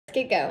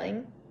Get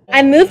going.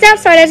 I moved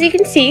outside, as you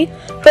can see,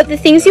 but the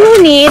things you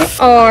will need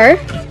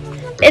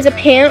is a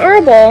pan or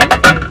a bowl,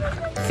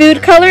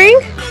 food coloring,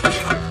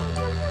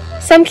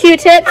 some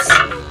Q-tips,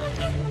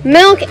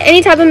 milk,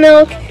 any type of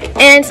milk,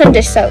 and some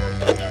dish soap.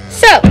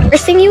 So,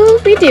 first thing you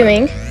will be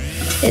doing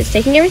is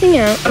taking everything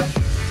out.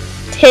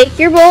 Take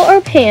your bowl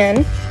or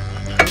pan,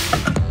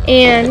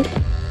 and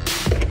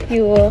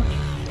you will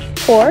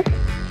pour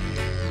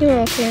your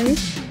milk in.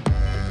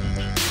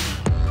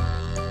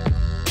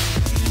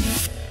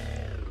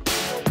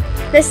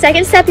 The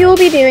second step you will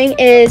be doing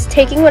is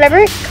taking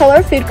whatever color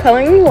of food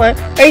coloring you want,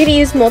 or you can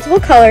use multiple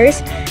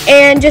colors,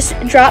 and just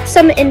drop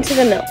some into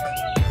the milk.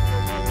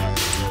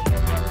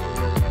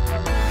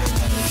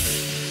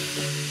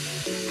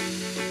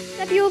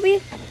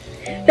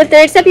 The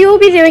third step you will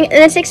be doing in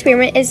this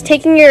experiment is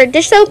taking your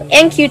dish soap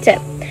and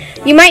Q-tip.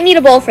 You might need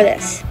a bowl for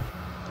this.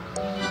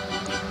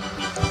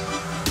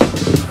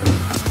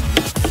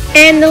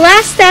 And the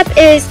last step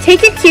is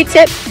take your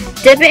Q-tip,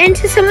 dip it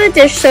into some of the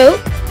dish soap,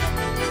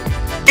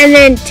 and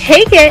then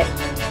take it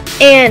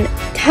and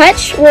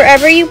touch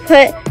wherever you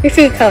put your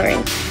food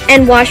coloring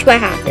and watch what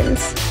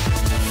happens.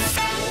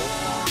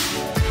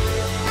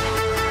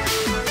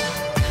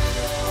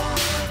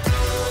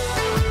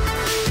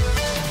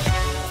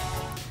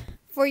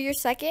 For your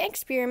second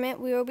experiment,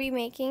 we will be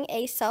making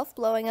a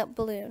self-blowing up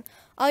balloon.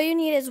 All you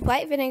need is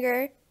white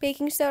vinegar,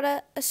 baking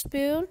soda, a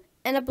spoon,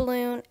 and a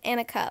balloon, and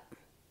a cup.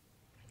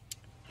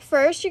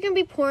 First, you're going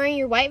to be pouring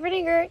your white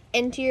vinegar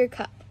into your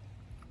cup.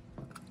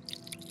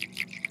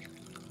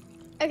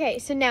 Okay,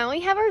 so now we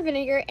have our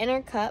vinegar in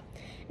our cup.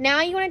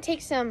 Now you want to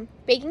take some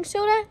baking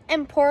soda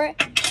and pour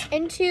it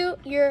into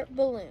your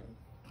balloon.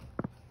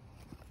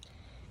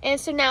 And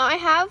so now I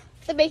have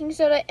the baking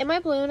soda in my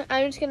balloon.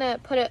 I'm just going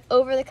to put it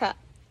over the cup.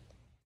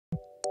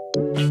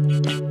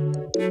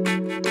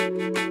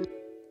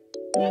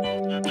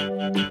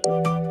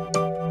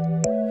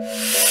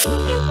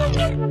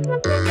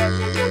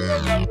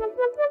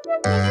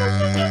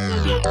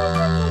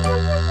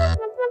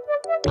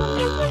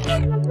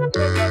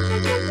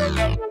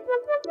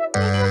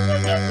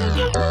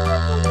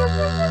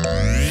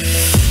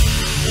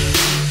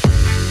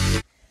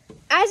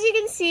 As you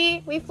can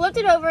see, we flipped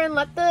it over and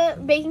let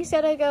the baking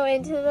soda go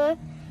into the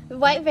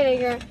white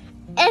vinegar,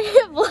 and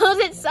it blows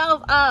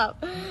itself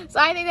up. So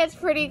I think that's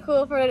pretty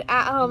cool for an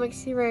at-home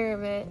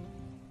experiment.